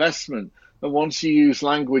about investment. And once you use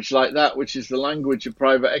language like that, which is the language of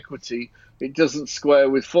private equity, it doesn't square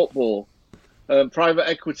with football. Private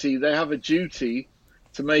equity, they have a duty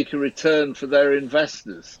to make a return for their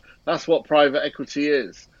investors. That's what private equity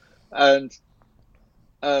is. And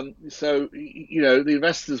so, the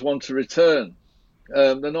investors want a return.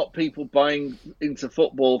 They're not people buying into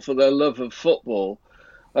football for their love of football.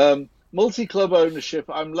 Multi-club ownership,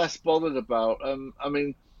 I'm less bothered about.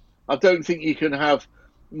 I don't think you can have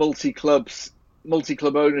multi-club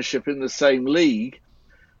ownership in the same league,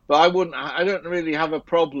 but I don't really have a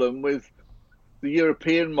problem with the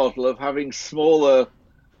European model of having smaller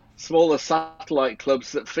satellite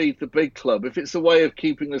clubs that feed the big club. If it's a way of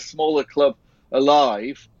keeping the smaller club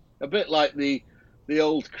alive, a bit like the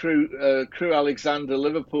old Crewe Alexander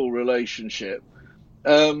Liverpool relationship,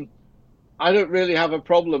 I don't really have a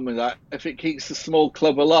problem with that if it keeps the small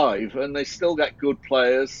club alive and they still get good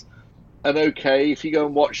players. And okay, if you go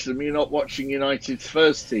and watch them, you're not watching United's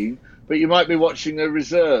first team, but you might be watching the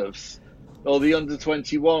reserves or the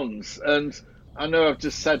under-21s. And I know I've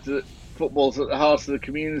just said that football's at the heart of the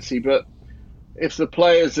community, but if the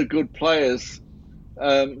players are good players,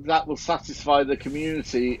 that will satisfy the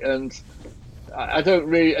community. And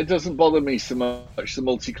it doesn't bother me so much, the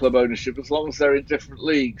multi-club ownership, as long as they're in different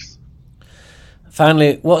leagues.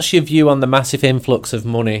 Finally, what's your view on the massive influx of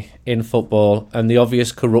money in football and the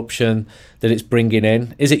obvious corruption that it's bringing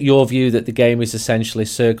in? Is it your view that the game is essentially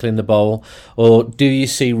circling the bowl, or do you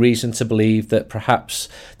see reason to believe that perhaps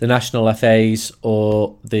the national FAs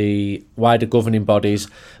or the wider governing bodies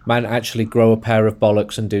might actually grow a pair of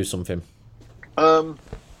bollocks and do something?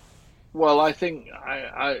 Well, I think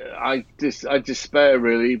I despair,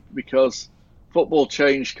 really, because football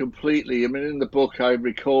changed completely. I mean, in the book, I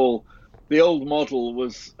recall the old model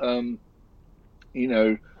was, a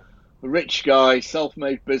rich guy,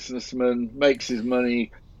 self-made businessman, makes his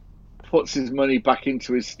money, puts his money back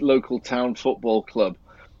into his local town football club.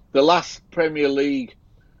 The last Premier League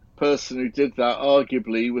person who did that,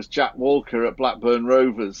 arguably, was Jack Walker at Blackburn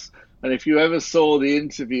Rovers. And if you ever saw the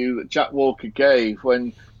interview that Jack Walker gave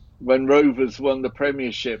when Rovers won the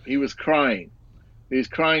Premiership, he was crying. He was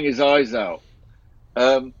crying his eyes out.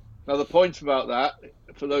 Now, the point about that,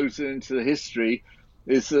 for those into the history,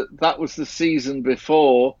 is that was the season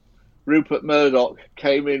before Rupert Murdoch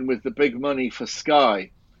came in with the big money for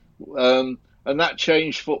Sky. And that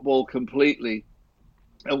changed football completely.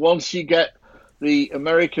 And once you get the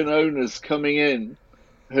American owners coming in,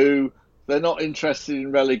 who they're not interested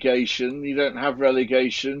in relegation, you don't have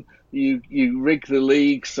relegation, you rig the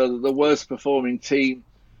league so that the worst performing team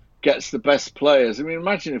gets the best players. I mean,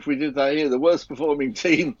 imagine if we did that here, the worst performing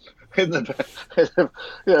team gets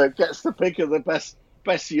the pick of the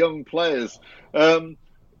best young players.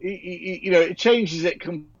 It changes it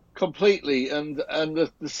completely. And the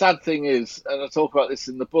sad thing is, and I talk about this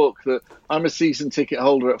in the book, that I'm a season ticket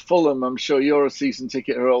holder at Fulham. I'm sure you're a season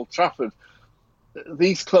ticket at Old Trafford.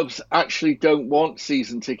 These clubs actually don't want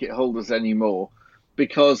season ticket holders anymore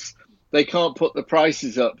because they can't put the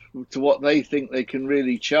prices up to what they think they can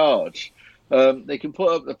really charge. They can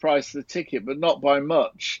put up the price of the ticket, but not by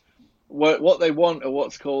much. What they want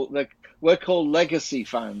are we're called legacy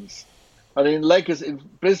fans. And in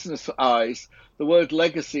business eyes, the word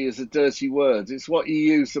legacy is a dirty word. It's what you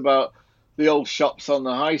use about the old shops on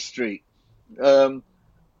the high street. And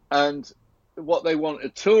what they want are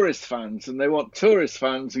tourist fans, and they want tourist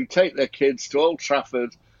fans who take their kids to Old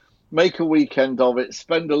Trafford, make a weekend of it,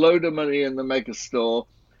 spend a load of money in the mega store,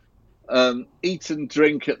 eat and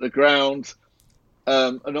drink at the ground,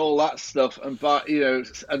 and all that stuff, and buy,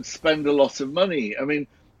 and spend a lot of money. I mean,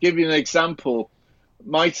 give you an example.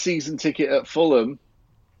 My season ticket at Fulham,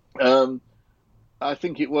 I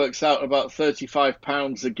think it works out about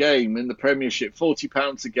 £35 a game in the Premiership,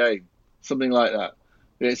 £40 a game, something like that.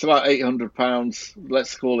 It's about £800.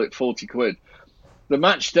 Let's call it 40 quid. The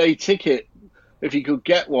match day ticket, if you could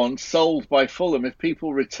get one, sold by Fulham, if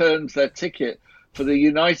people returned their ticket for the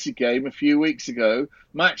United game a few weeks ago,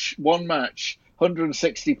 one match,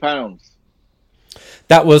 £160.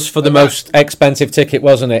 That was for the most expensive ticket,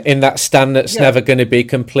 wasn't it? In that stand that's never going to be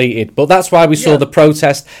completed. But that's why we saw the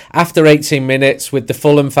protest after 18 minutes with the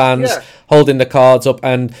Fulham fans holding the cards up,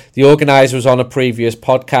 and the organiser was on a previous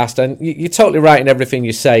podcast. And you're totally right in everything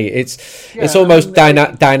you say. It's almost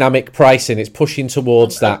dynamic pricing. It's pushing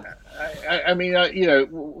towards that.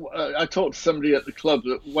 I talked to somebody at the club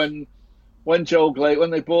that when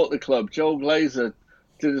they bought the club, Joel Glazer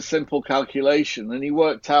did a simple calculation, and he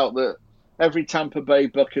worked out that every Tampa Bay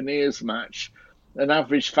Buccaneers match, an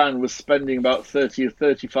average fan was spending about $30 or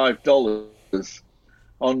 $35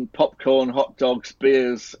 on popcorn, hot dogs,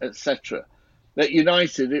 beers, etc. At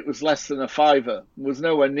United, it was less than a fiver. It was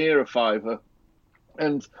nowhere near a fiver.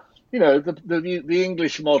 And, the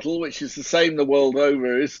English model, which is the same the world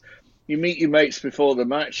over, is you meet your mates before the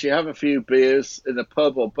match, you have a few beers in a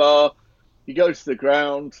pub or bar, you go to the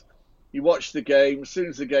ground, you watch the game. As soon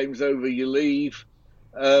as the game's over, you leave.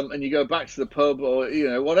 And you go back to the pub or,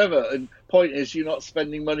 whatever. And point is, you're not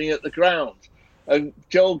spending money at the ground. And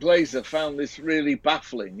Joel Glazer found this really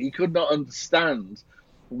baffling. He could not understand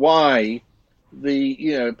why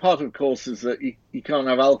part of course is that you can't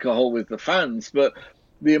have alcohol with the fans. But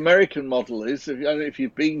the American model is, I don't know if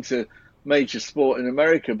you've been to major sport in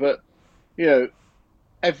America, but,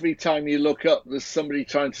 every time you look up, there's somebody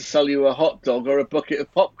trying to sell you a hot dog or a bucket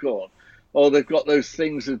of popcorn. Or they've got those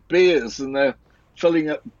things with beers and they're filling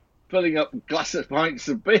up glass of pints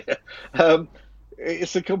of beer.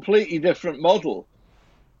 It's a completely different model.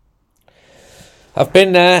 I've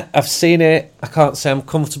been there. I've seen it. I can't say I'm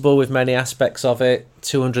comfortable with many aspects of it.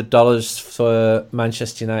 $200 for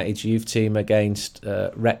Manchester United's youth team against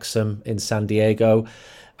Wrexham in San Diego.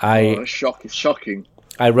 It's shocking.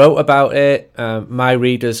 I wrote about it. My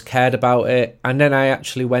readers cared about it, and then I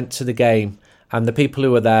actually went to the game, and the people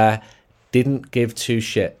who were there didn't give two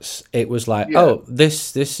shits. It was like,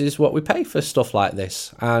 this is what we pay for stuff like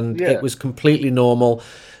this, and it was completely normal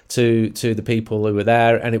to the people who were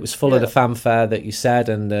there, and it was full of the fanfare that you said,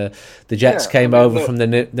 and the Jets came over from the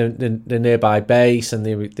nearby base, and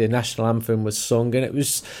the national anthem was sung, and it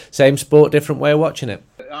was same sport, different way of watching it.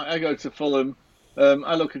 I go to Fulham.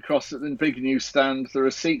 I look across at the big new stand. There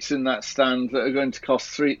are seats in that stand that are going to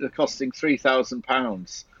costing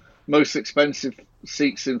 £3,000. Most expensive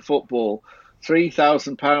seats in football,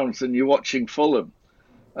 £3,000, and you're watching Fulham.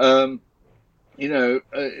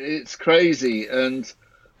 It's crazy, and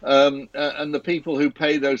the people who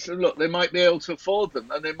pay those, look, they might be able to afford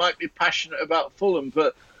them, and they might be passionate about Fulham,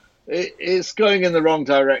 but it's going in the wrong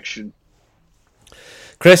direction.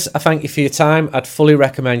 Chris, I thank you for your time. I'd fully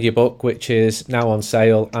recommend your book, which is now on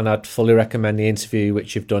sale, and I'd fully recommend the interview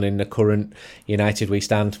which you've done in the current United We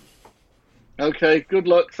Stand. Okay, good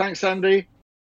luck. Thanks, Andy.